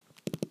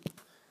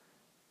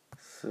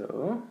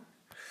So,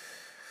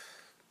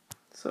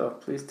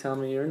 please tell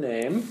me your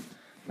name.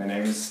 My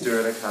name is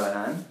Stuart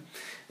O'Callaghan.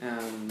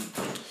 And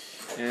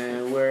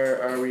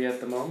where are we at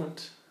the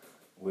moment?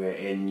 We're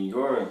in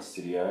your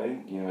studio,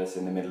 University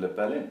in the middle of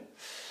Berlin.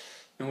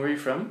 And where are you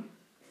from?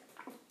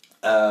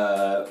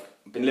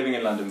 Been living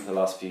in London for the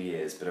last few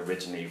years, but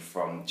originally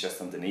from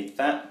just underneath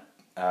that.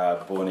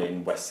 Born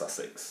in West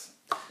Sussex.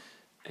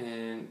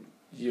 And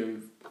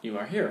you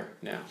are here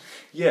now?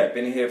 Yeah,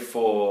 been here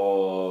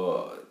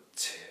for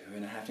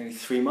 2.5, maybe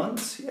 3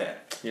 months, yeah.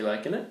 You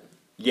liking it?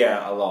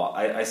 Yeah, a lot.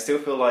 I still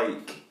feel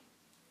like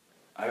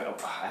I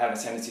have a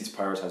tendency to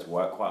prioritise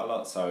work quite a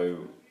lot,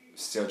 so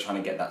still trying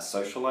to get that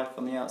social life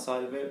on the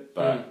outside of it,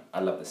 but I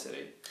love the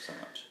city so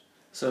much.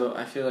 So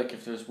I feel like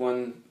if there's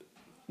one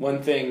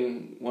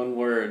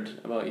word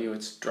about you,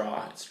 it's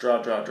draw. It's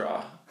draw.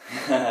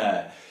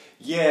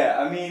 Yeah,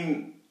 I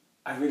mean,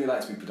 I really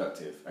like to be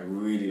productive.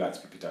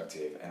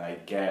 And I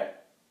get...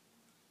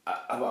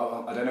 I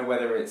don't know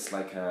whether it's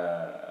like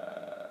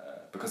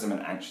because I'm an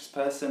anxious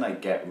person, I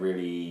get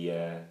really...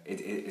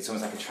 it's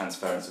almost like a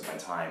transference of my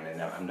time,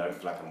 and I don't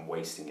feel like I'm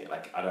wasting it.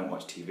 Like, I don't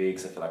watch TV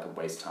because I feel like I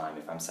waste time.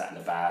 If I'm sat in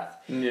the bath,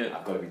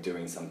 I've got to be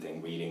doing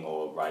something, reading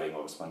or writing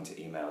or responding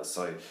to emails.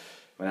 So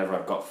whenever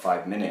I've got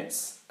 5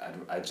 minutes,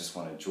 I just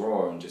want to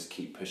draw and just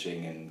keep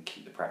pushing and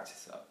keep the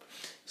practice up.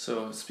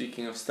 So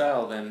speaking of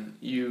style, then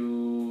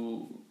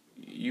you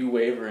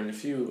waver in a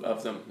few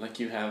of them. Like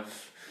you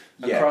have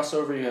a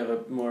crossover. You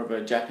have more of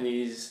a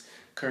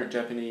current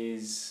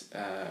Japanese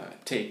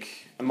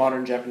take, a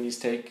modern Japanese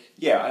take.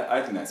 Yeah,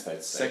 I think that's fair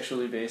to say.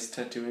 Sexually based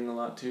tattooing a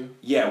lot too.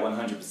 Yeah,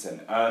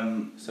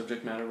 100%.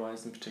 Subject matter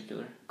wise in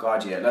particular.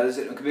 God, yeah.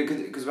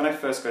 Because when I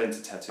first got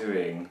into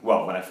tattooing,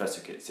 when I first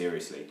took it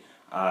seriously,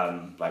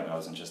 like when I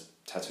wasn't just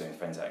tattooing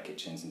friends out of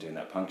kitchens and doing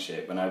that punk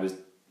shit, when I was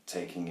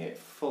taking it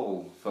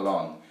full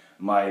on,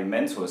 my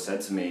mentor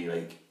said to me,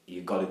 like,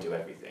 you got to do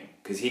everything.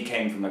 Because he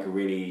came from like a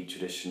really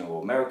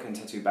traditional American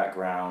tattoo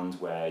background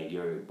where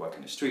you're working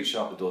in a street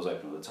shop, the door's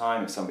open all the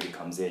time. If somebody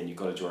comes in, you've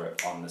got to draw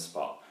it on the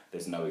spot.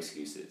 There's no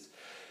excuses.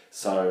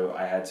 So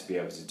I had to be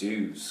able to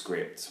do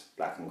script,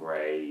 black and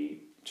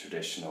grey,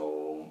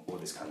 traditional, all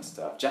this kind of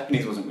stuff.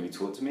 Japanese wasn't really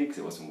taught to me because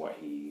it wasn't what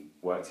he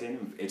worked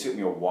in. It took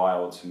me a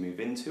while to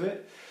move into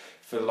it.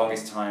 For the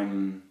longest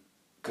time,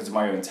 because of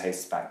my own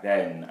tastes back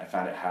then, I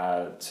found it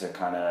hard to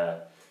kind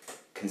of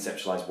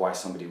conceptualize why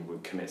somebody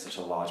would commit such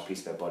a large piece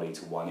of their body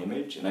to one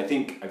image. And I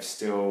think I've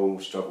still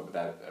struggled with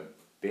that a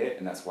bit,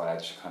 and that's why I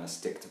just kind of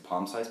stick to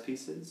palm-sized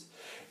pieces.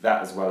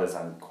 That, as well as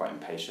I'm quite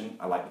impatient.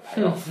 I like the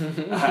payoff.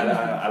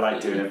 I like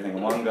doing everything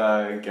in one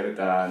go, get it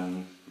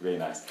done, really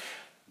nice.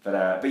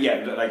 But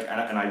yeah, like,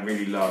 and I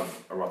really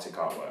love erotic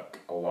artwork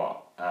a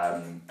lot.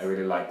 I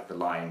really like the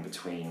line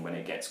between when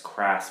it gets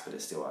crass but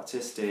it's still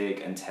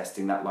artistic, and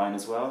testing that line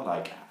as well.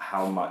 Like,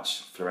 how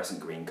much fluorescent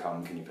green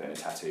cum can you put in a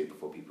tattoo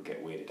before people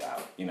get weirded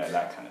out? You know,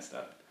 that kind of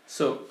stuff.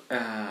 So,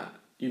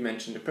 you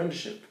mentioned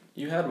apprenticeship.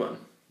 You had one.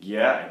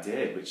 Yeah, I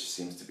did, which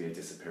seems to be a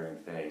disappearing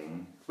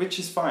thing, which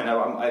is fine.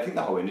 I think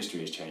the whole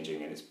industry is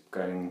changing and it's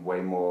going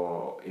way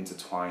more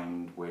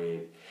intertwined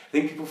with... I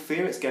think people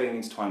fear it's getting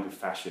intertwined with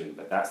fashion,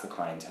 but that's the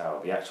clientele.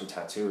 The actual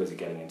tattooers are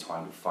getting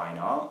intertwined with fine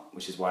art,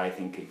 which is why I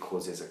think it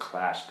causes a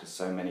clash, because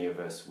so many of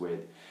us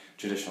with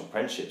traditional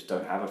apprenticeships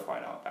don't have a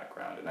fine art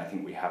background, and I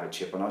think we have a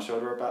chip on our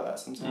shoulder about that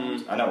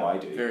sometimes. I know I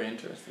do. Very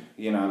interesting.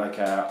 You know, like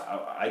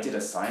I did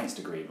a science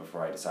degree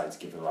before I decided to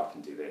give it up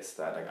and do this.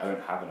 That, like, I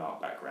don't have an art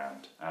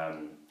background,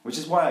 which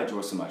is why I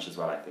draw so much as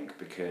well, I think,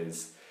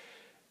 because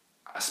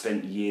I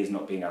spent years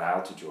not being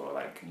allowed to draw,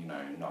 like, you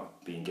know,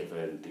 not being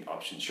given the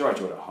option. Sure, I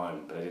drawed at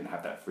home, but I didn't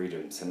have that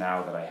freedom. So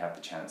now that I have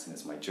the chance and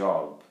it's my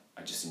job,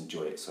 I just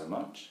enjoy it so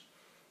much.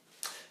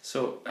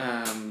 So,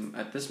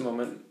 at this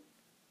moment,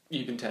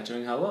 you've been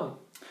tattooing how long?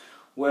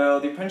 Well,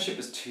 the apprenticeship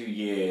was 2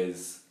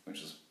 years,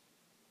 which was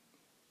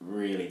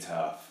really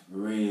tough.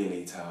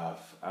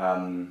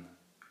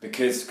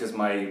 Because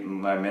my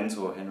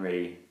mentor,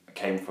 Henry,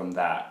 came from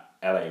that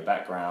LA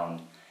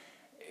background.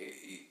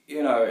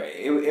 You know,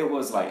 it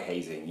was like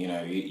hazing. You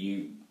know,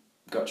 you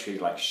got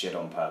treated like shit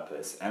on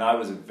purpose. And I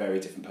was a very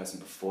different person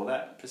before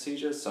that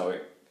procedure, so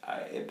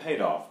it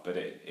paid off, but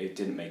it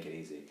didn't make it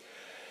easy.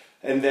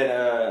 And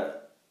then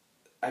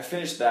I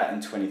finished that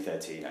in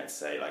 2013, I'd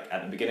say. Like,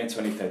 at the beginning of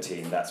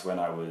 2013, that's when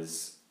I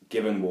was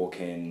given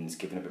walk-ins,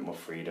 given a bit more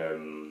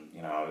freedom.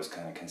 You know, I was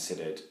kind of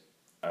considered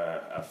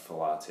a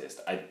full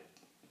artist. I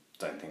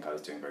don't think I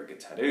was doing very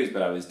good tattoos,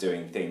 but I was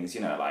doing things,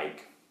 you know,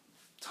 like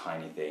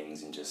tiny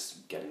things and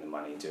just getting the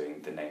money,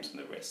 doing the names on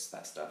the wrists,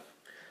 that stuff.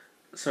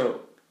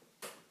 So,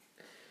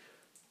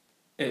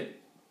 would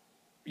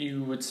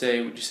you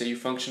say you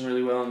function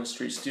really well in the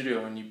street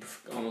studio and you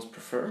almost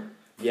prefer?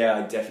 Yeah,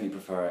 I definitely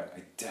prefer it.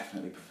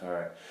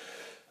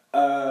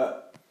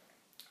 I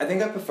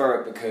think I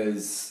prefer it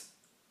because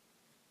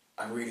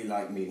I really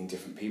like meeting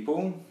different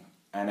people,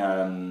 and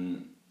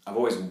I've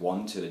always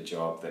wanted a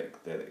job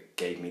that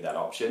gave me that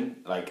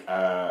option. Like,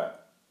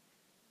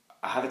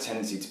 I have a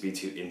tendency to be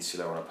too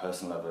insular on a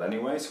personal level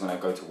anyway, so when I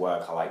go to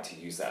work, I like to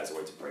use that as a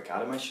way to break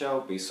out of my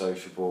shell, be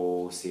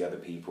sociable, see other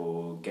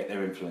people, get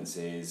their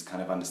influences,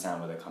 kind of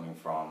understand where they're coming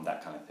from,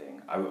 that kind of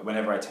thing.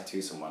 Whenever I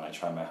tattoo someone, I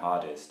try my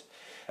hardest.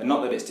 And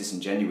not that it's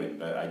disingenuine,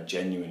 but I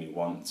genuinely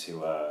want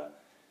to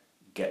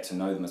get to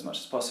know them as much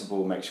as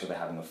possible, make sure they're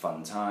having a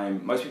fun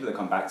time. Most people that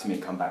come back to me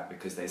come back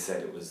because they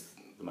said it was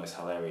the most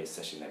hilarious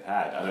session they've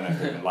had. I don't know if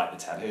they even like the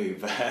tattoo,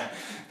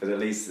 but at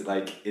least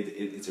like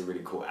it's a really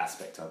cool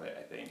aspect of it,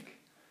 I think.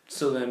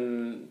 So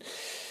then,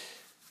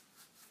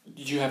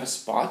 do you have a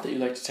spot that you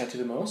like to tattoo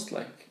the most?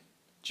 Like,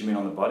 do you mean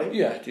on the body?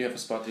 Yeah, do you have a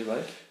spot that you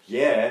like?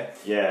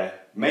 Yeah.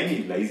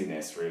 Mainly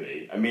laziness,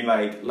 really. I mean,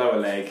 like lower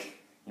leg,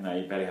 you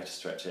barely have to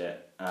stretch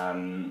it.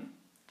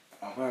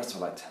 Where else do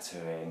I like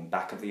tattooing?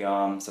 Back of the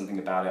arm, something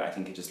about it. I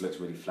think it just looks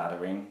really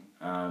flattering.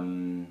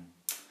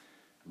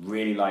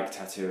 Really like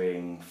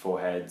tattooing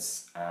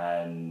foreheads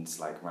and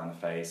like around the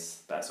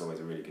face. That's always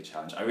a really good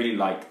challenge. I really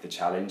like the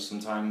challenge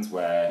sometimes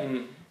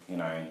where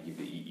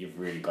you've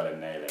really got to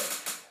nail it.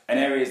 And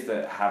areas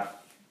that have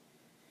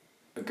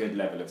a good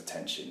level of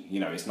tension.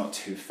 It's not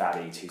too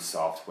fatty, too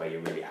soft, where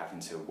you're really having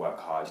to work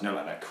hard.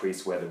 Like that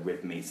crease where the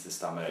rib meets the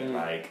stomach.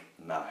 Like,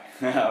 no,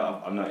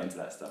 I'm not into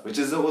that stuff. Which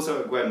is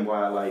also again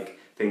why I like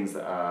things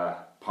that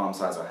are palm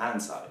size or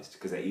hand sized,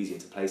 because they're easier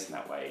to place in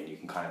that way, and you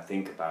can kind of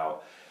think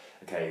about,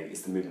 okay,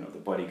 is the movement of the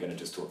body going to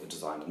distort the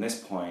design on this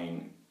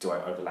point? Do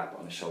I overlap it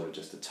on the shoulder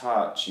just a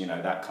touch?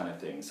 That kind of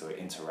thing. So it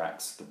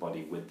interacts the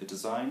body with the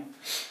design.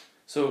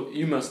 So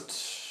you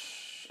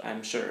must,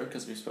 I'm sure,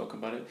 because we've spoken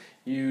about it,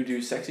 you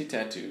do sexy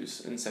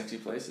tattoos in sexy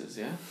places,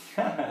 yeah?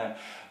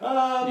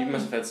 You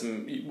must have had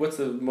some... What's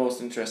the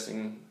most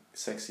interesting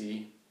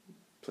sexy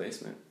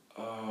placement?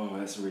 Oh,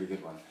 that's a really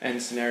good one.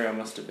 And scenario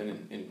must have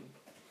been in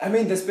I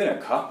mean, there's been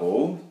a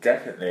couple,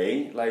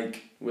 definitely.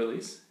 Like...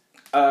 Willies?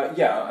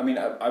 Yeah, I mean,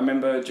 I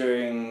remember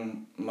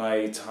during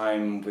my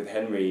time with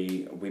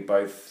Henry,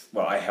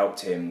 I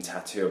helped him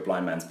tattoo a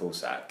blind man's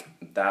ballsack.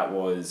 That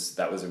was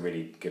a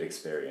really good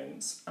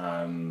experience.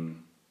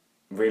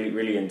 Really,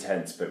 really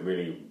intense, but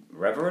really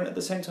reverent at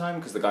the same time,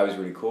 because the guy was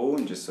really cool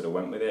and just sort of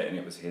went with it, and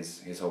it was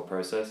his whole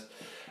process.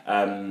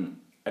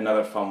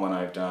 Another fun one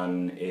I've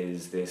done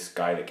is this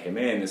guy that came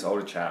in, this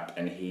older chap,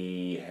 and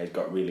he had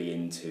got really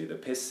into the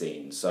piss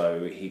scene.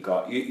 So he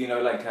got,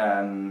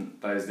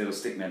 those little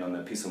stick men on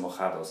the piso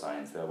mojado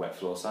signs, the wet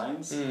floor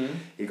signs. Mm-hmm.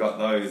 He got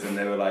those, and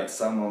there were like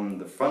some on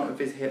the front of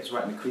his hips,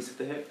 right in the crease of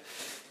the hip.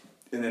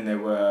 And then there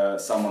were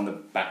some on the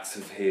backs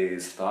of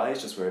his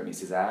thighs, just where it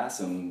meets his ass,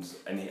 and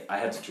I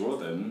had to draw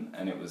them,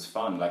 and it was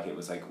fun. Like, it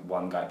was like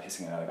one guy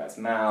pissing in another guy's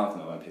mouth,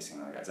 another one pissing in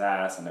another guy's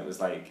ass, and it was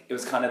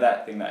kind of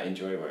that thing that I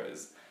enjoy, where it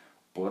was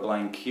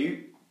borderline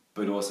cute,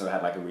 but also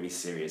had like a really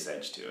serious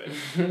edge to it.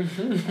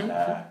 And,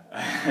 I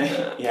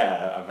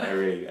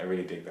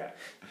really dig that.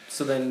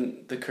 So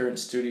then the current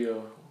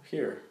studio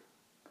here.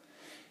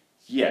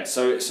 Yeah,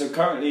 so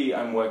currently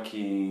I'm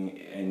working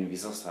in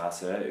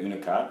Wieselstrasse,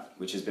 Unicat,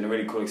 which has been a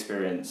really cool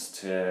experience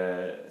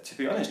to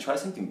be honest, try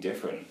something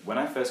different. When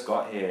I first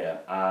got here,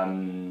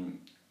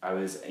 I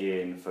was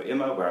in For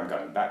Immer, where I'm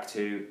going back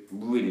to.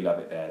 Really love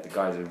it there. The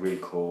guys are really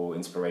cool,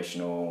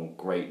 inspirational,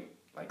 great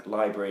like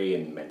library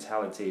and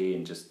mentality,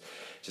 and just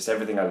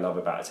everything I love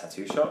about a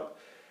tattoo shop.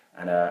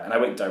 And I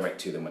went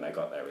direct to them when I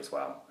got there as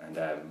well, and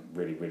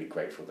really, really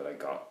grateful that I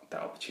got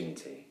that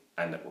opportunity,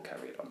 and that we'll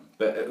carry it on.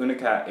 But at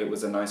Unicat, it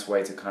was a nice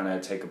way to kind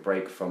of take a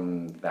break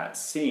from that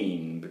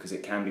scene, because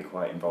it can be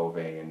quite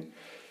involving, and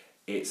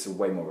it's a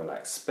way more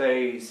relaxed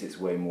space, it's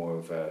way more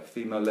of a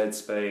female-led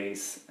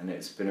space, and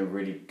it's been a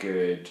really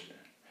good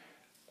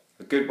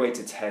way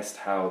to test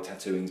how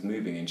tattooing's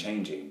moving and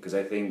changing, because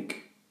I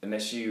think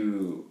unless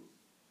you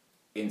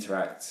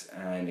interact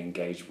and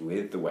engage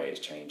with the way it's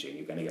changing,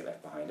 you're going to get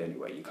left behind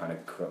anyway. You kind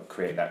of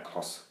create that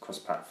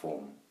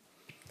cross-platform.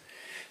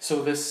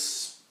 So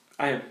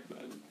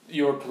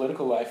your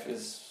political life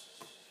is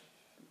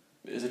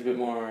it a bit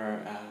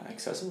more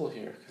accessible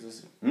here?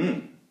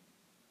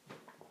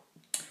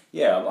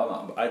 Yeah,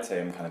 I'd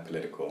say I'm kind of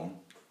political.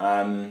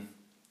 But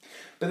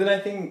then I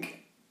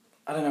think,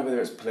 I don't know whether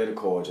it's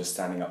political or just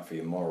standing up for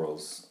your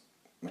morals,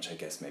 which I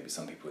guess maybe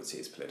some people would see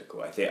as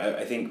political. I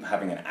think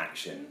having an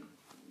action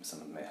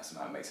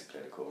somehow makes it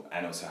political,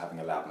 and also having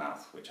a loud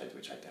mouth, which I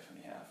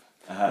definitely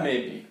have.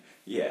 Maybe.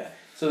 Yeah.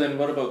 So then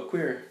what about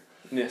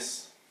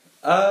queerness?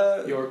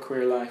 Your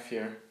queer life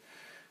here?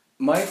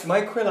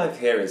 My queer life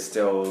here is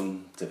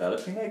still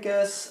developing, I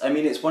guess. I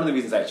mean, it's one of the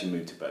reasons I actually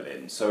moved to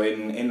Berlin. So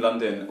in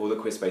London, all the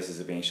queer spaces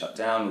are being shut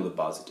down, all the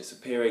bars are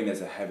disappearing, there's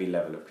a heavy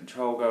level of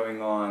control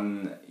going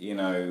on.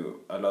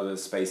 A lot of the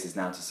spaces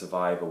now to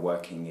survive are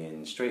working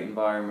in straight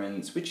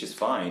environments, which is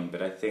fine,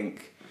 but I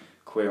think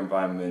queer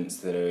environments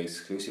that are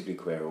exclusively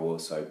queer are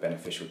also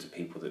beneficial to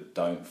people that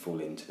don't fall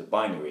into the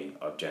binary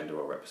of gender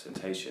or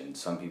representation.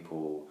 Some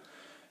people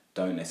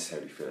don't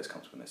necessarily feel as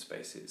comfortable in those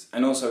spaces.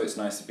 And also it's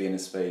nice to be in a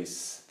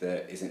space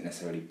that isn't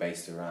necessarily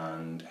based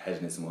around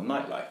hedonism or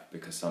nightlife,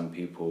 because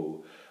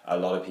a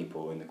lot of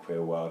people in the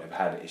queer world have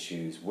had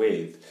issues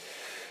with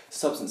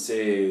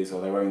substances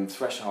or their own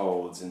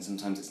thresholds, and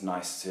sometimes it's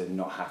nice to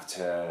not have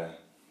to,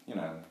 you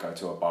know, go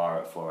to a bar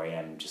at 4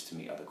 a.m. just to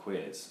meet other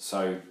queers.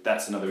 So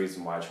that's another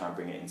reason why I try and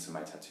bring it into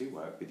my tattoo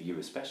work, with you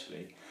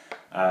especially,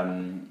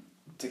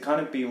 to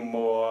kind of be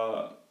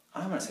more,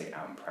 I don't want to say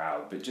out and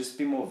proud, but just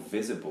be more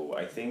visible.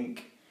 I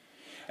think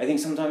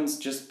sometimes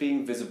just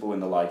being visible in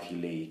the life you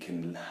lead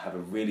can have a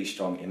really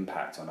strong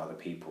impact on other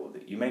people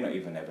that you may not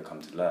even ever come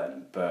to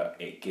learn, but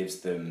it gives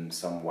them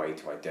some way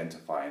to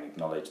identify and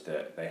acknowledge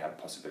that they have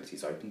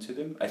possibilities open to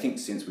them. I think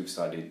since we've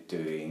started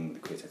doing the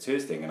Queer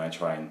Tattooers thing, and I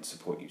try and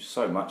support you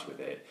so much with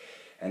it,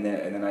 and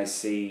then I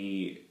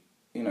see,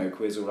 you know,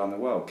 queers all around the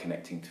world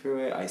connecting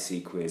through it. I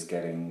see queers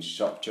getting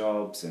shop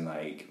jobs and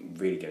like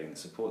really getting the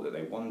support that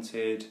they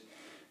wanted,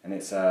 and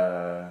it's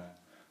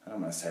I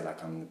don't want to say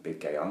like I'm the big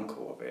gay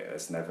uncle of it.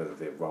 It's never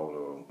the role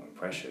or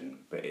impression,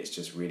 but it's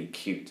just really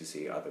cute to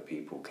see other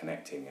people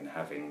connecting and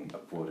having a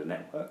broader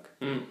network.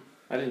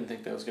 I didn't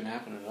think that was going to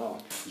happen at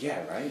all.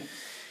 Yeah, right?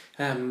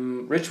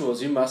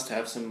 Rituals. You must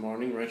have some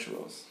morning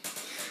rituals.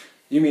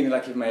 You mean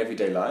like in my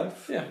everyday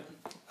life? Yeah.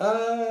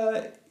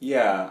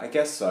 Yeah, I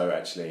guess so,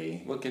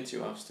 actually. What gets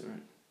you off,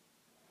 Stuart?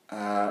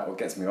 What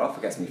gets me off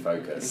or gets me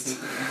focused?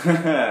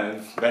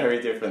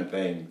 Very different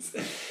things.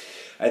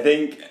 I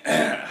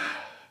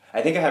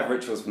think I have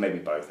rituals for maybe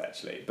both,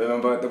 actually.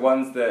 But the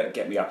ones that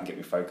get me up and get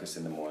me focused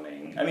in the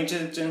morning, I mean,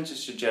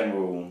 just your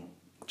general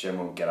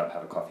get up,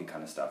 have a coffee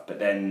kind of stuff. But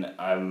then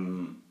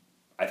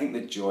I think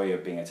the joy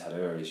of being a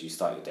tattooer is you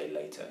start your day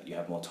later. You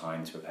have more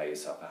time to prepare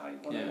yourself for how you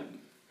want to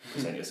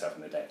present yourself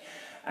in the day.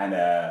 And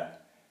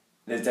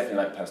there's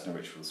definitely like personal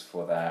rituals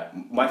for that.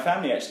 My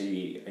family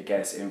actually, I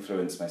guess,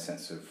 influenced my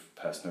sense of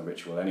personal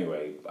ritual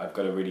anyway. I've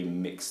got a really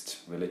mixed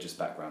religious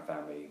background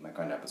family. My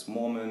granddad was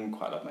Mormon,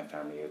 quite a lot of my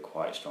family are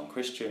quite strong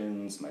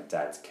Christians. My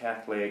dad's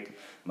Catholic,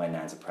 my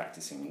nan's a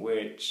practicing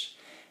witch.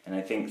 And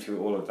I think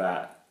through all of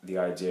that, the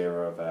idea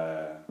of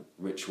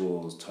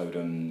rituals,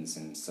 totems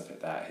and stuff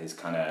like that has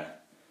kind of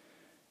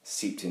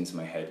seeped into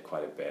my head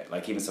quite a bit.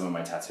 Like even some of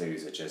my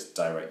tattoos are just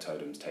direct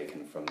totems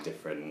taken from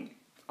different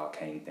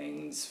arcane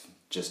things,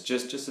 just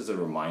as a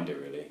reminder,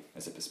 really,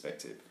 as a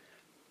perspective.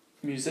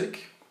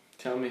 Music?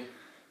 Tell me.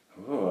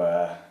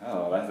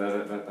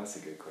 That's a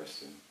good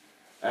question.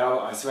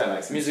 I swear,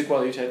 like music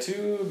while you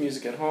tattoo,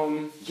 music at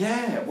home.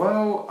 Yeah,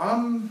 well,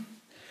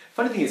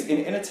 funny thing is,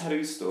 in a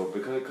tattoo store,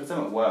 because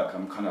I'm at work,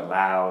 I'm kind of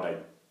loud. I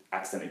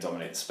accidentally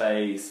dominate the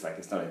space, like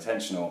it's not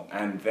intentional.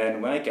 And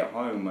then when I get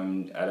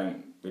home, I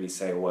don't really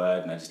say a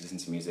word, and I just listen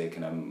to music,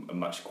 and I'm a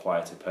much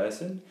quieter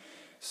person.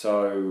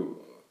 So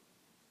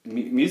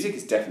music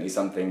is definitely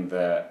something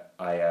that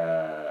I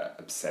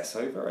obsess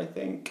over, I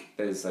think.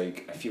 There's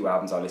like a few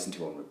albums I listen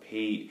to on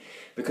repeat.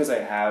 Because I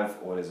have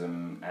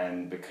autism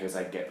and because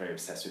I get very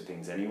obsessed with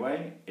things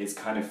anyway, it's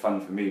kind of fun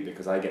for me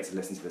because I get to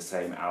listen to the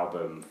same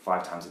album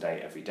 5 times a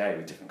day every day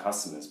with different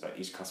customers, but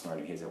each customer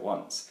only hears it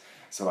once.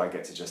 So I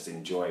get to just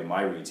enjoy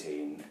my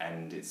routine,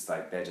 and it's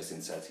like they're just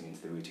inserting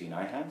into the routine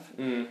I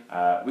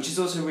have. Which is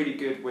also really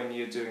good when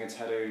you're doing a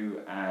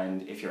tattoo,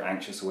 and if you're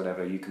anxious or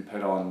whatever, you can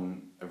put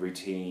on a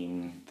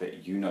routine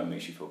that you know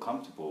makes you feel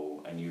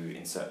comfortable, and you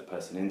insert the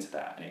person into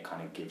that, and it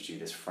kind of gives you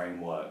this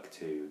framework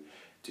to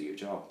do your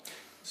job.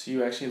 So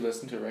you actually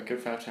listen to a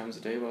record 5 times a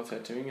day while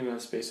tattooing in a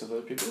space with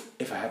other people?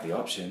 If I had the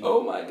option.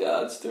 Oh my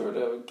God, Stuart,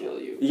 I would kill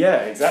you.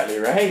 Yeah, exactly,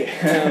 right?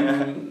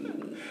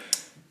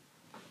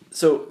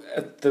 So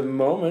at the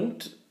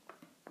moment,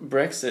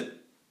 Brexit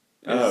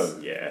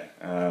is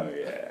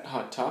a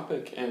hot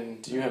topic,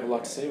 and you have a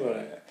lot to say about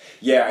it.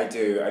 Yeah, I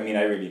do. I mean,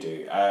 I really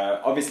do.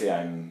 Obviously,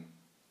 I'm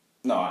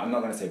not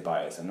going to say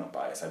biased. I'm not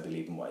biased. I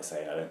believe in what I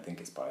say, and I don't think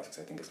it's biased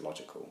because I think it's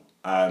logical.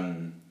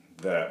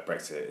 That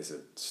Brexit is a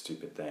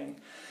stupid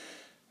thing.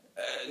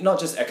 Not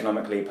just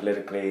economically,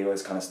 politically, all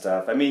this kind of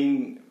stuff. I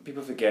mean,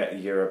 people forget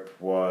Europe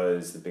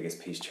was the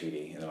biggest peace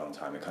treaty in a long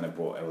time. It kind of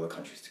brought all the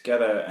countries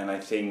together, and I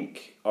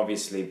think,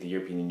 obviously, the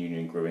European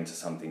Union grew into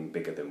something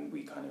bigger than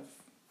we kind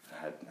of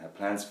had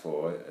plans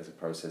for as a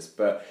process.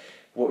 But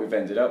what we've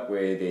ended up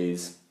with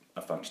is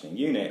a functioning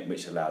unit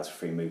which allows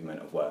free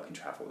movement of work and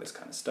travel, this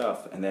kind of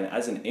stuff. And then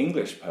as an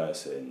English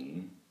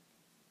person,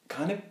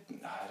 kind of,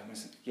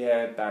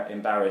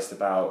 embarrassed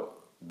about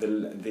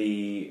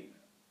the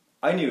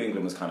I knew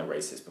England was kind of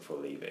racist before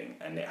leaving,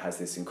 and it has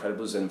this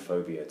incredible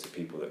xenophobia to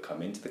people that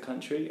come into the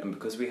country, and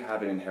because we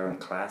have an inherent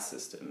class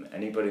system,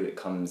 anybody that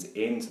comes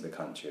into the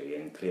country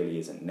and clearly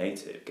isn't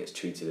native gets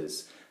treated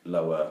as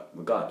lower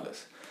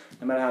regardless,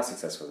 no matter how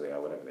successful they are,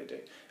 whatever they do.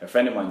 A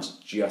friend of mine's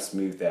just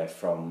moved there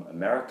from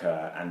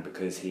America, and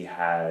because he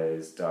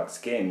has dark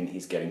skin,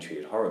 he's getting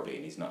treated horribly,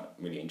 and he's not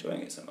really enjoying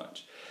it so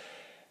much.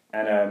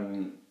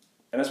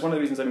 And that's one of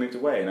the reasons I moved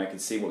away, and I could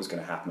see what was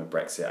going to happen with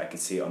Brexit. I could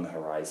see it on the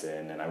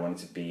horizon, and I wanted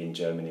to be in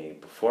Germany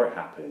before it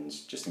happened,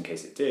 just in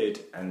case it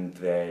did, and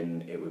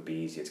then it would be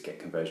easier to get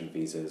conversion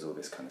visas, all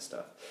this kind of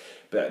stuff.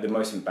 But the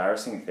most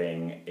embarrassing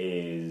thing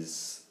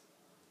is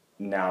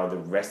now the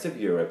rest of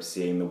Europe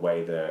seeing the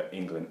way that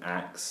England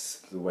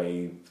acts, the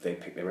way they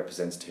pick their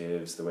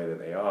representatives, the way that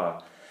they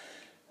are,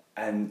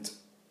 and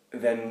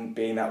then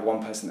being that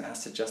one person that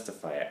has to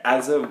justify it.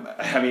 As a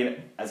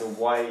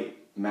white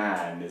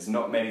man, there's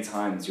not many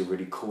times you're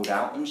really called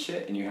out on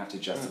shit and you have to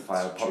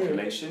justify a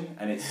population. True.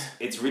 And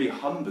it's really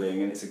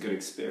humbling and it's a good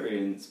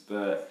experience,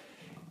 but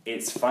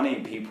it's funny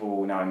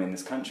people, now I'm in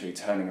this country,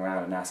 turning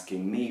around and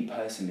asking me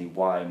personally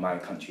why my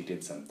country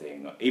did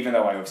something, even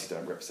though I obviously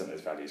don't represent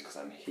those values because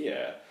I'm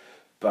here,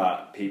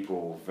 but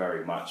people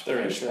very much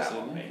push that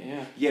on me.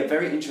 Yeah,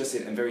 very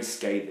interested and very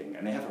scathing,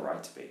 and they have a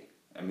right to be.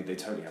 I mean, they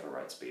totally have a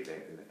right to be.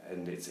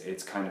 And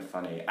it's kind of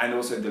funny. And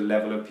also the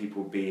level of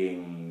people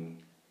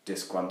being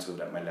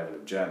disgruntled at my level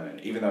of German,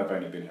 even though I've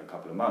only been here a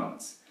couple of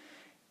months,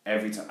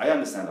 every time, I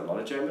understand a lot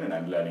of German and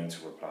I'm learning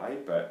to reply,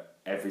 but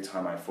every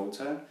time I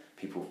falter,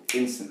 people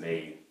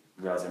instantly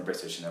realize I'm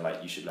British and they're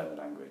like, you should learn the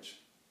language.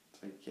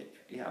 It's like,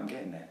 yeah, I'm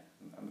getting there.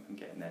 I'm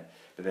getting there.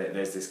 But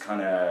there's this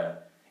kind of,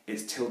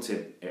 it's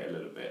tilted it a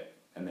little bit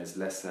and there's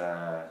less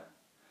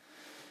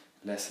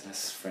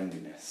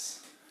friendliness.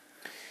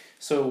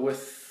 So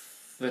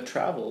with the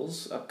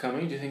travels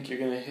upcoming, do you think you're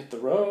going to hit the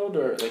road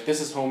or like this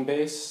is home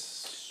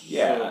base?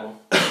 Yeah.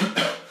 So,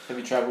 have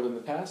you traveled in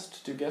the past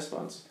to do guest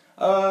spots?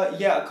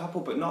 Yeah, a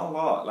couple, but not a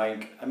lot.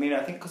 Like, I mean,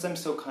 I think because I'm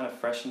still kind of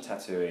fresh in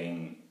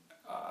tattooing,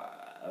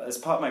 as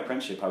part of my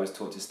apprenticeship, I was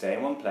taught to stay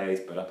in one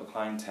place, build up a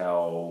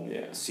clientele,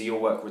 see your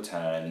work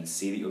return,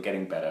 see that you're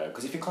getting better.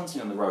 Because if you're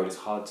constantly on the road, it's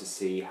hard to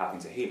see how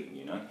things are healing,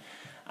 you know?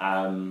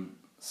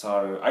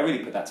 So I really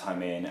put that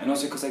time in. And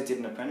also because I did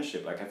an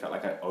apprenticeship, like I felt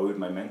like I owed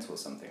my mentor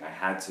something. I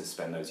had to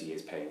spend those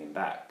years paying him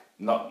back.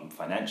 Not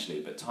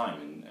financially, but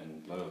time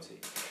and loyalty.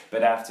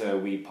 But after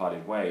we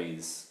parted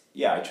ways,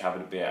 yeah, I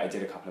travelled a bit. I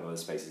did a couple of other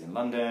spaces in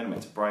London,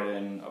 went to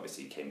Brighton,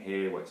 obviously came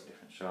here, worked at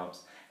different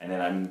shops. And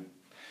then I'm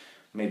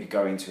maybe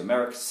going to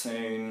America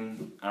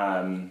soon.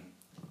 And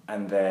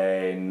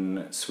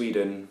then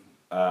Sweden,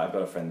 I've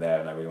got a friend there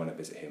and I really want to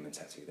visit him and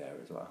tattoo there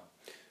as well.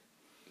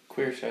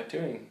 Queer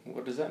tattooing,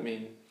 what does that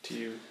mean to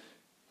you?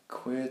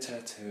 Queer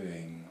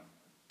tattooing.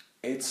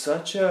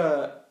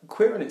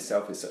 Queer in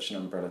itself is such an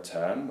umbrella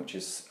term, which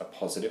is a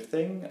positive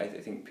thing. I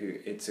think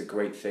it's a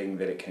great thing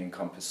that it can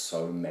encompass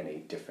so many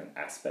different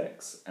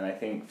aspects. And I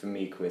think for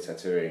me, queer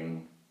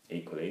tattooing,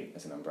 equally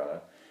as an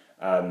umbrella,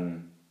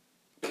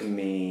 can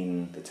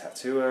mean the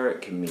tattooer,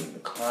 it can mean the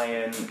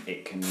client,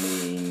 it can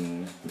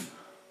mean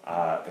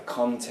the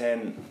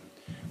content.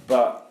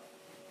 But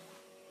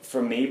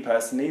for me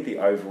personally, the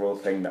overall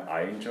thing that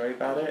I enjoy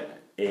about it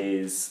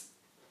is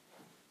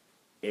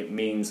it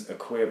means a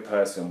queer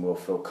person will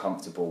feel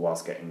comfortable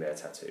whilst getting their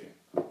tattoo.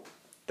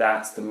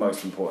 That's the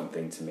most important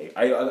thing to me.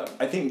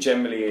 I think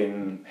generally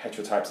in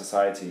heterotype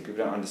society, people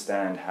don't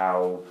understand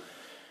how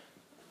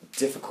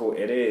difficult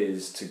it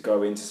is to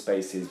go into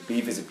spaces,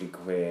 be visibly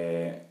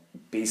queer,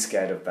 be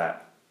scared of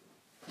that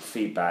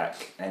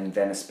feedback, and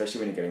then especially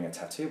when you're getting a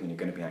tattoo, when you're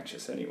going to be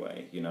anxious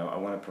anyway. You know, I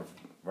want to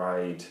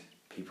provide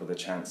people the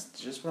chance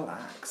to just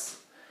relax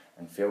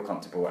and feel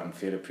comfortable and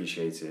feel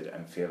appreciated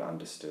and feel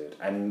understood.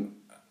 And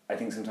I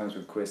think sometimes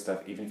with queer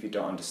stuff, even if you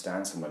don't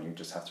understand someone, you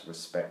just have to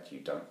respect you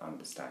don't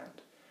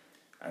understand.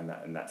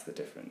 And that's the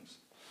difference.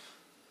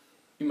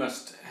 You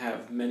must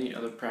have many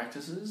other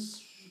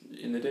practices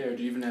in the day, or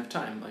do you even have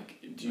time?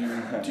 Like, do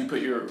you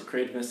put your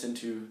creativeness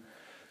into...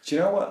 Do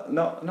you know what?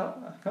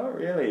 Not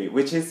really.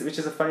 Which is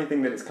a funny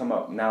thing that it's come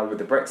up now with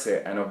the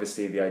Brexit, and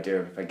obviously the idea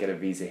of if I get a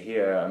visa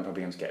here, I'm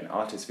probably going to get an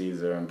artist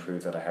visa and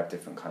prove that I have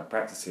different kind of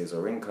practices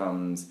or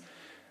incomes.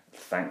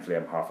 Thankfully,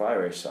 I'm half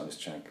Irish, so I'm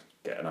just trying to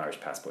get an Irish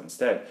passport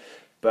instead.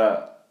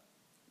 But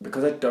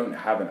because I don't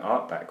have an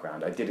art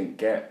background, I didn't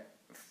get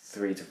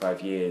 3 to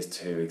 5 years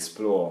to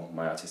explore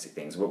my artistic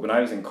things. When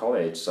I was in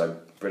college, so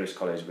British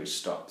college, which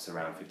stops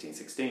around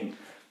 16,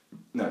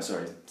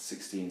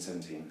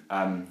 17,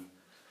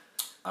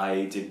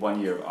 I did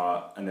 1 year of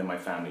art and then my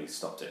family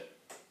stopped it.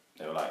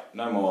 They were like,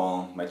 no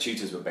more. My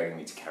tutors were begging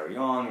me to carry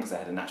on because I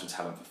had a natural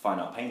talent for fine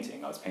art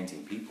painting. I was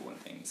painting people and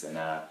things. And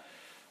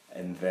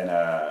then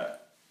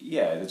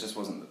there just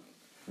wasn't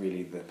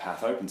really the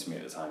path open to me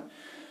at the time.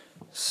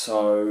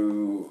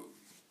 So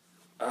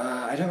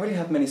I don't really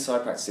have many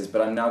side practices,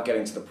 but I'm now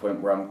getting to the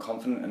point where I'm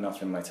confident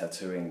enough in my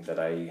tattooing that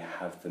I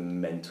have the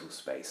mental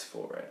space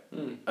for it.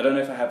 I don't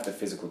know if I have the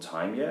physical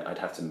time yet. I'd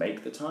have to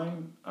make the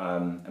time.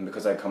 And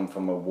because I come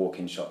from a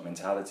walk-in shop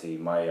mentality,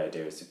 my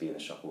idea is to be in the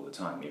shop all the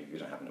time, even if you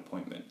don't have an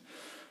appointment.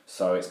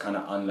 So it's kind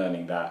of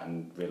unlearning that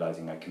and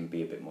realising I can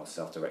be a bit more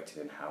self-directed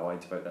in how I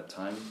devote that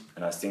time.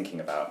 And I was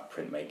thinking about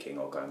printmaking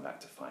or going back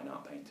to fine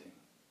art painting.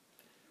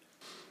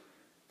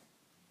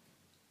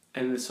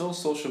 And this whole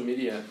social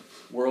media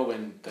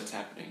whirlwind that's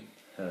happening,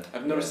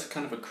 I've noticed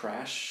kind of a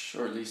crash,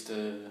 or at least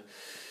a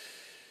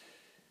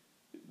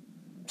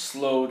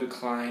slow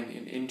decline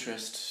in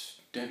interest.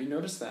 Have you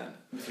noticed that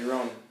with your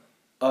own?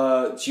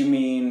 Do you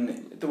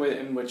mean the way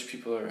in which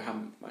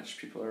how much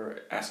people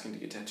are asking to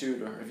get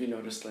tattooed, or have you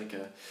noticed like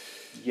a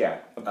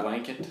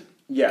blanket?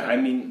 I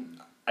mean,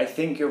 I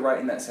think you're right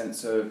in that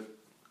sense of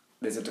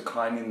there's a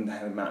decline in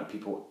the amount of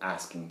people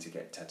asking to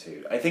get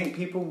tattooed. I think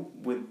people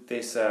with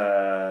this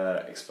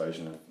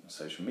explosion of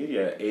social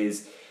media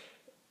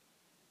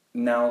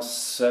now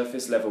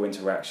surface level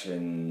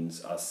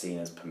interactions are seen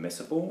as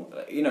permissible.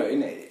 You know,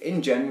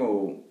 in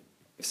general,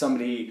 if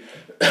somebody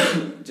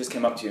just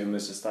came up to you and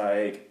was just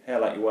like, hey, I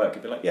like your work,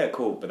 you'd be like, yeah,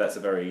 cool, but that's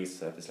a very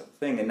surface level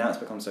thing. And now it's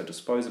become so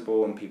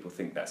disposable and people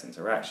think that's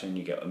interaction,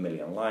 you get 1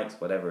 million likes,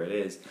 whatever it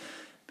is.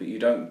 But you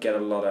don't get a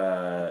lot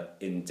of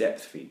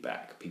in-depth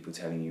feedback, people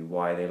telling you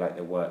why they like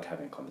their work,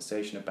 having a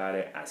conversation about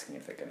it, asking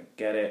if they're going to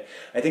get it.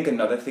 I think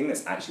another thing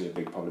that's actually a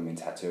big problem in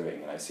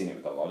tattooing, and I've seen it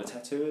with a lot of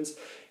tattooers,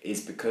 is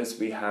because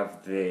we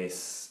have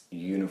this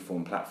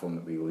uniform platform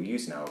that we all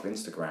use now of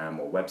Instagram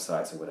or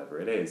websites or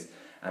whatever it is,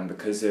 and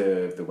because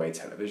of the way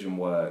television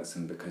works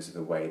and because of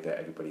the way that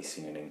everybody's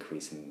seen an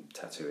increase in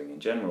tattooing in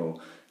general,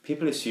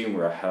 people assume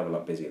we're a hell of a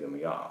lot busier than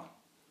we are.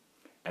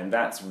 And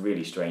that's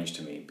really strange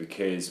to me,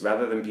 because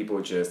rather than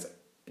people just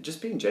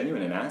being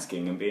genuine and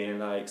asking and being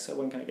like, so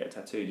when can I get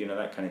tattooed, you know,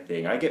 that kind of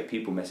thing. I get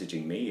people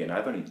messaging me, and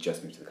I've only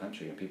just moved to the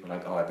country, and people are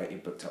like, oh, I bet you're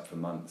booked up for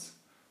months.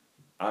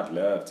 I'd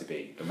love to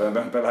be, but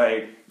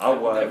like, I'll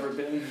work. Never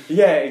been.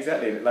 Yeah,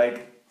 exactly.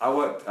 Like, I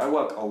work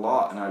a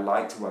lot, and I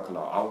like to work a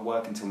lot. I'll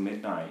work until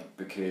midnight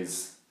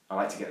because I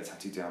like to get the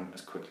tattoo down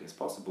as quickly as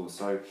possible.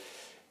 So,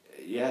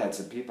 yeah,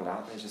 to people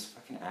out there, just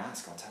fucking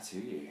ask, I'll tattoo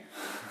you.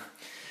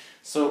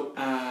 So,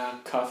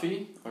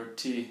 coffee or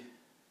tea?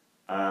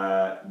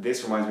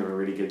 This reminds me of a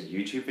really good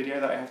YouTube video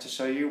that I have to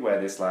show you, where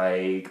this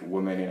like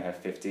woman in her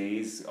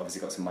 50s obviously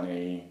got some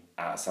money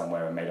out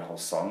somewhere and made a whole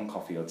song,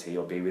 Coffee or Tea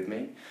or Be With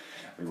Me.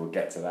 We will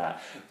get to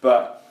that.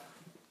 But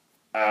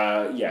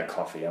yeah,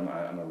 coffee. I'm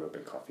a real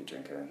big coffee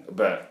drinker.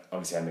 But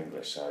obviously I'm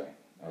English, so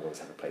I always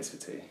have a place for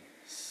tea.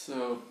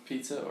 So,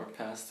 pizza or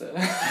pasta?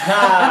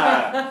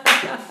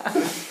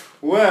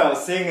 Well,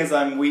 seeing as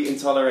I'm wheat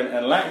intolerant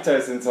and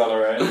lactose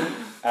intolerant,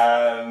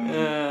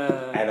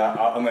 and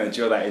I'm going to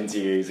drill that into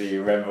you so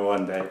you remember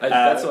one day.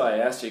 That's why I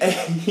asked you.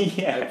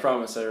 Yeah. I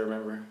promise I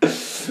remember.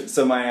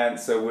 So my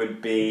answer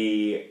would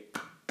be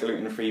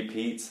gluten-free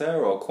pizza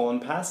or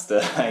corn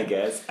pasta, I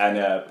guess, and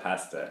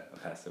pasta.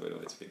 Pasta would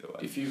always be the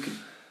one.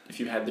 If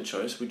you had the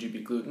choice, would you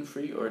be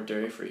gluten-free or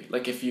dairy-free?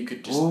 Like if you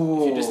could just,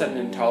 if you just had an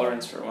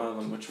intolerance for one of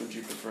them, which would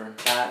you prefer?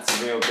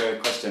 That's a real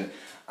good question.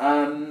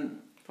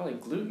 Probably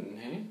gluten,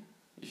 hey?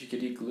 If you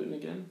could eat gluten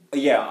again?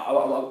 Yeah,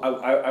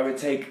 I would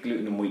take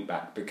gluten and wheat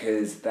back,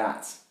 because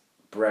that's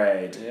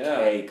bread,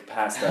 cake,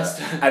 pasta.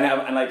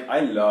 And like,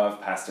 I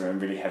love pasta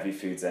and really heavy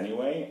foods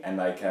anyway, and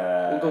like...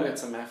 we'll go get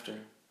some after.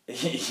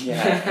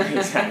 Yeah,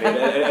 exactly.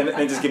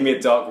 and just give me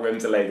a dark room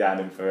to lay down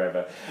in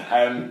forever.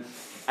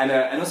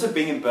 And also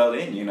being in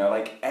Berlin, you know,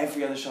 like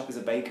every other shop is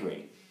a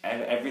bakery.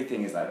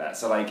 Everything is like that.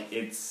 So like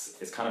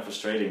it's kind of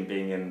frustrating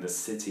being in the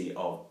city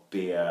of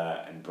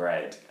beer and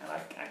bread, and I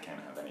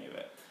can't have any of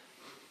it.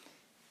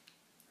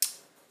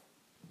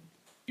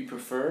 You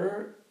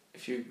prefer,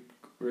 if you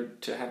were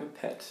to have a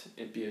pet,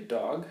 it'd be a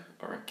dog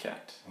or a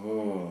cat?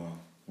 Oh,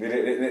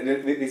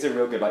 these are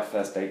real good like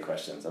first date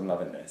questions. I'm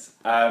loving this.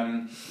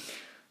 I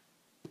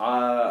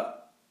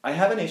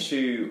have an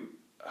issue.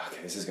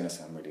 Okay, this is going to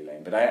sound really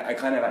lame, but I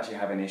kind of actually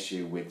have an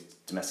issue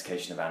with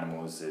domestication of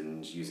animals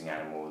and using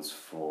animals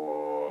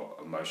for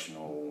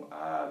emotional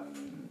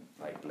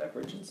like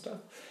leverage and stuff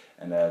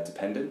and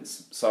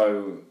dependence.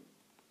 So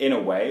in a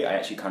way, I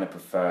actually kind of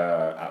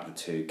prefer out of the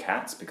two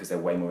cats, because they're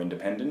way more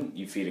independent.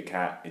 You feed a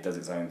cat, it does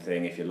its own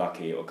thing. If you're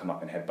lucky, it will come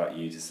up and headbutt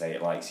you to say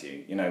it likes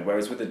you. You know,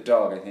 whereas with a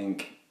dog, I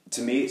think,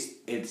 to me,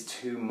 it's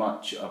too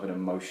much of an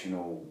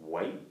emotional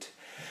weight.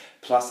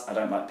 Plus, I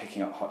don't like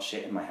picking up hot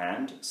shit in my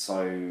hand.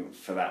 So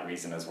for that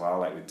reason as well,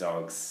 like with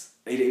dogs,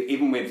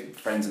 even with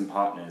friends and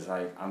partners,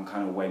 I'm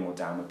kind of way more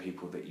down with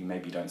people that you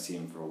maybe don't see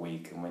them for a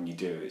week, and when you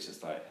do, it's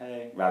just like,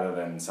 hey, rather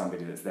than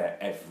somebody that's there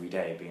every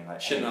day being like,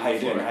 hey, how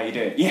you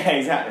doing? Yeah,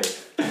 exactly.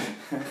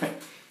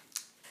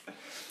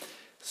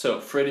 So,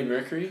 Freddie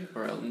Mercury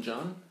or Elton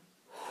John?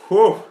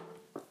 Whew.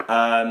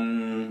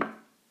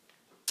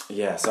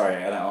 Yeah, sorry,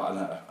 I'm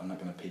not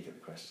going to peek at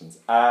the questions.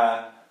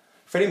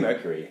 Freddie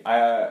Mercury.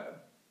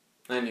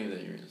 I knew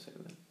that you were going to say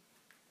that.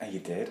 Oh, you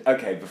did?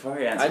 Okay, before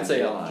I answer... I'd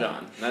say Elton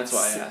John. That's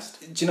why I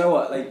asked. Do you know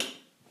what? Like,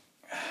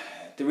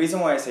 the reason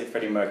why I say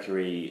Freddie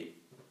Mercury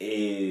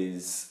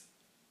is...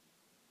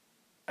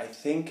 I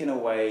think, in a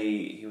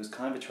way, he was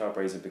kind of a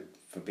trailblazer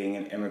for being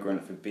an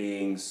immigrant, for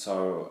being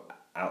so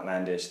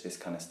outlandish, this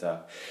kind of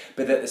stuff.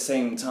 But at the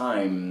same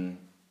time,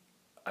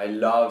 I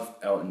love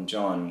Elton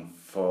John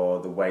for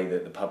the way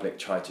that the public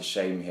tried to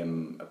shame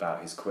him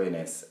about his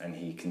queerness, and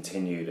he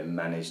continued and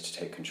managed to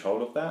take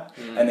control of that.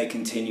 And they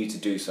continue to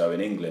do so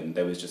in England.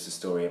 There was just a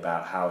story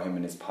about how him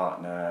and his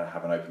partner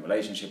have an open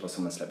relationship, or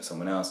someone slept with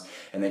someone else,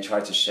 and they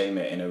tried to shame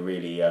it in a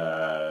really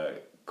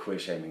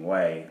queer-shaming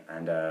way.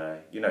 And,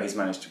 you know, he's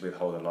managed to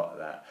withhold a lot of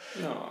that.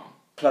 No.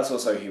 Plus,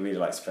 also, he really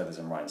likes feathers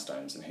and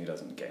rhinestones, and who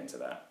doesn't get into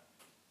that?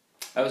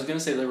 I was going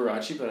to say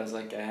Liberace, but I was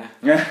like,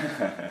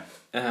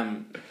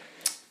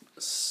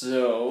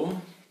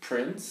 So,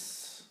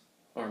 Prince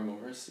or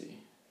Morrissey?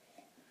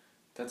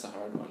 That's a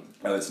hard one.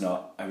 No, it's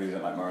not. I really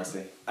don't like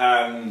Morrissey.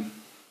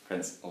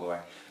 Prince, all the way.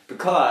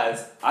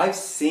 Because I've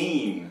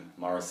seen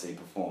Morrissey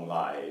perform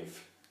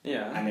live,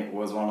 Yeah. And it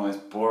was one of the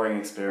most boring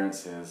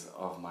experiences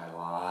of my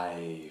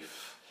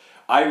life.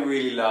 I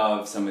really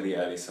love some of the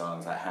early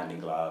songs like Hand in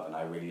Glove, and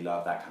I really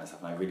love that kind of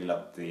stuff. And I really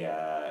love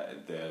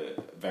the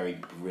very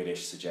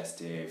British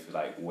suggestive,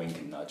 like wink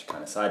and nudge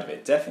kind of side of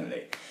it,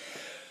 definitely.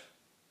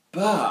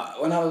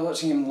 But when I was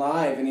watching him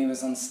live and he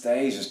was on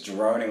stage just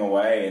droning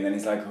away, and then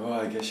he's like, "Oh,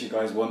 I guess you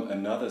guys want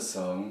another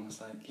song." I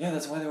was like, "Yeah,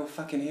 that's why they were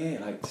fucking here.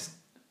 Like, just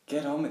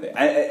get on with it."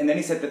 And then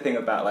he said the thing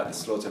about like the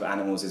slaughter of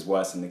animals is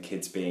worse than the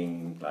kids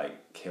being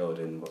like killed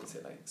in, what was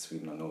it, like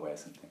Sweden or Norway or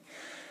something.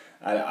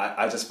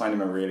 I just find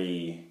him a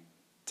really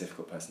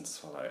difficult person to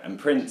swallow. And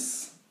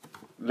Prince,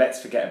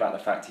 let's forget about the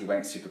fact he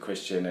went super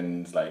Christian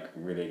and like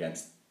really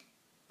against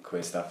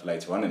queer stuff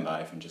later on in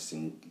life, and just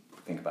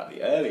think about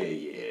the earlier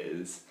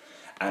years.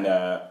 And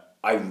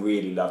I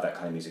really love that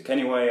kind of music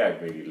anyway. I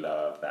really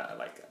love that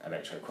like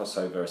electro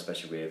crossover,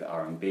 especially with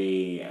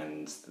R&B,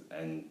 and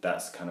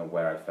that's kind of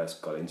where I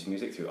first got into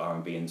music, through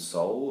R&B and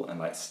soul and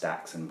like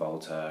Stax and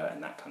Volta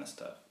and that kind of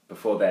stuff.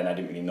 Before then, I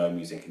didn't really know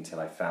music until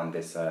I found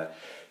this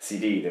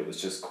CD that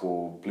was just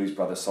called Blues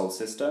Brothers Soul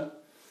Sister.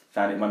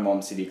 Found it in my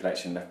mom's CD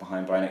collection, left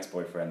behind by an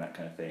ex-boyfriend, that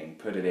kind of thing.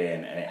 Put it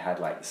in, and it had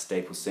like the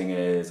staple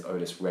singers,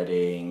 Otis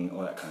Redding,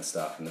 all that kind of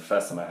stuff. And the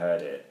first time I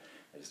heard it,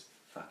 I just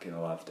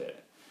fucking loved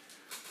it.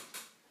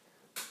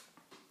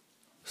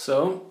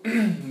 So,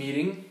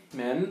 meeting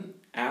men,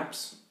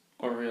 apps,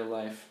 or real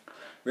life?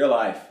 Real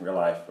life.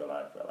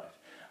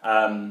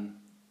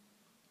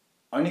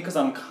 Only because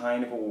I'm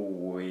kind of a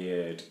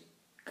weird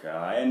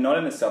guy, and not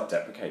in a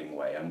self-deprecating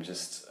way. I'm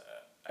just...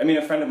 I mean,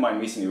 a friend of mine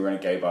recently, we were in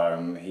a gay bar,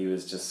 and he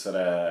was just sort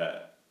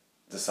of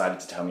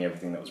decided to tell me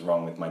everything that was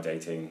wrong with my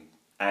dating.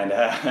 And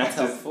that's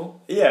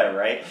helpful. Yeah,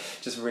 right?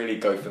 Just really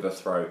go for the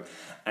throat.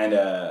 And,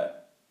 and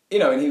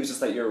he was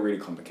just like, "You're a really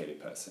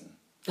complicated person."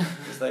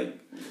 It's like,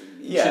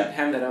 yeah. You should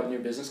hand that out in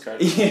your business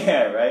card.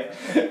 Yeah, right?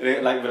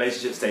 Like,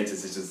 relationship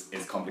status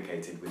is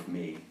complicated with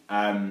me.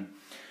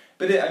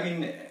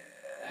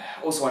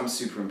 Also I'm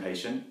super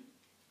impatient,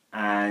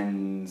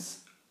 and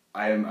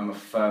I'm a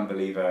firm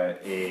believer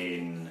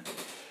in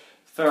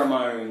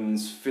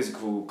pheromones,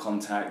 physical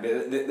contact.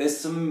 There's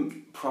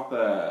some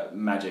proper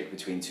magic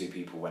between two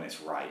people when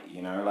it's right,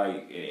 you know,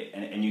 like,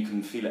 and you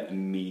can feel it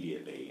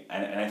immediately.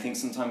 And I think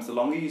sometimes the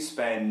longer you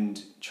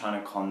spend trying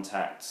to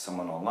contact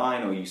someone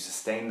online, or you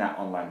sustain that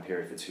online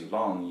period for too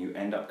long, you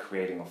end up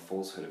creating a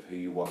falsehood of who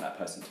you want that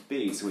person to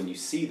be. So when you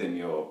see them,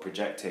 you're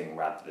projecting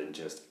rather than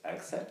just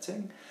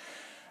accepting.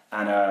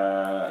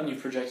 And you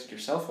projected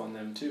yourself on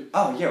them too.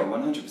 Oh yeah,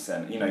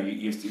 100%. You know,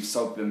 you've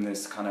sold them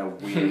this kind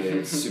of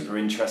weird, super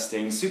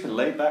interesting, super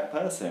laid back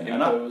person.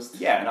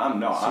 Imposed. And I'm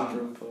not.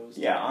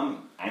 Superimposed.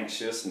 I'm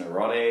anxious,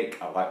 neurotic.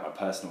 I like my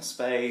personal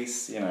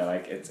space. You know,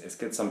 like it's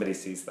good somebody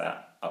sees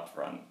that up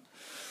front.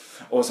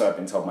 Also, I've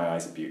been told my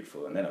eyes are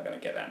beautiful, and they're not going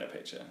to get that in a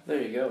picture. There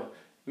you go.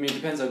 I mean, it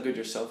depends how good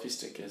your selfie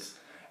stick is.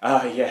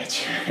 Oh yeah,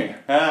 true.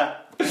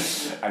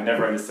 I've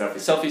never owned a selfie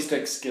stick. Selfie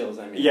stick skills,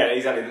 I mean. Yeah,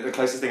 exactly. The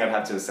closest thing I've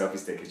had to a selfie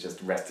stick is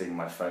just resting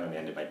my phone on the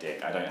end of my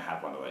dick. I don't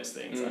have one of those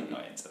things. I'm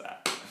not into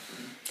that.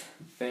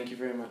 Thank you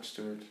very much,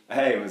 Stuart.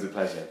 Hey, it was a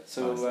pleasure.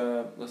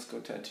 So let's go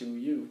tattoo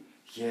you.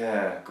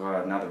 Yeah,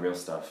 God, now the real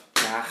stuff.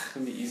 It's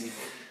gonna be easy.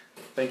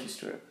 Thank you,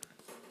 Stuart.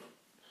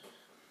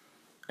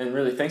 And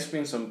really, thanks for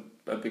being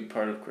a big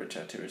part of Queer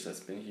Tattooers.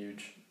 That's been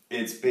huge.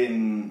 It's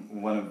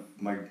been one of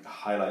my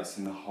highlights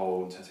in the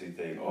whole tattoo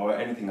thing, or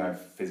anything I've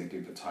physically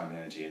put time and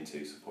energy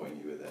into, supporting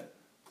you with it.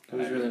 It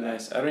was really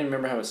nice. I don't even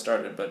remember how it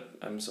started, but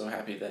I'm so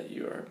happy that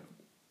you are...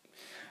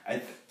 I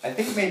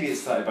think maybe it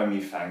started by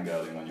me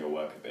fangirling on your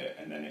work a bit,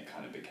 and then it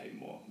kind of became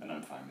more, and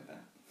I'm fine with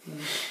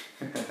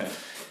that.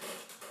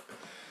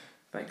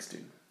 Thanks,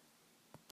 dude.